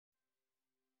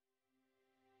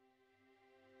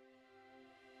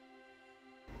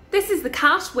This is the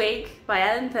Cat wig by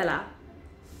Ellen Wille.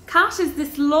 Cat is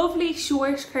this lovely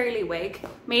short curly wig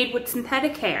made with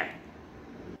synthetic hair.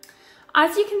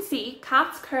 As you can see,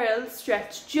 Cat's curls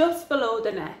stretch just below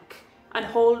the neck and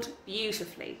hold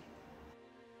beautifully.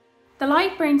 The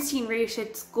light Bernstein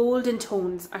rooted golden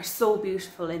tones are so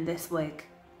beautiful in this wig.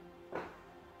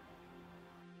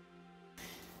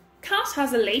 Cat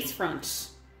has a lace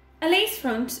front. A lace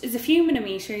front is a few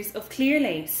millimetres of clear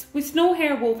lace with no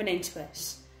hair woven into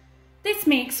it. This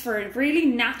makes for a really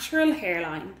natural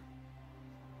hairline.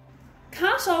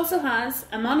 Cat also has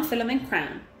a monofilament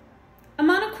crown. A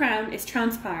mono crown is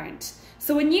transparent,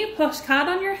 so when you put Cat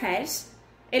on your head,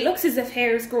 it looks as if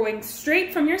hair is growing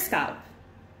straight from your scalp.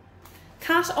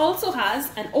 Cat also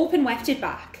has an open wefted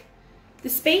back. The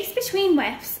space between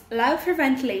wefts allow for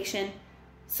ventilation,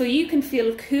 so you can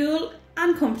feel cool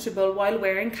and comfortable while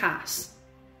wearing Cat.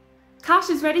 Cat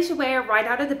is ready to wear right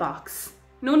out of the box.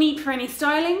 No need for any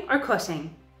styling or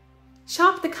cutting.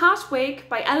 Shop the Cat wig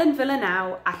by Ellen Wille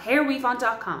now at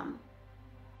HairWeavon.com.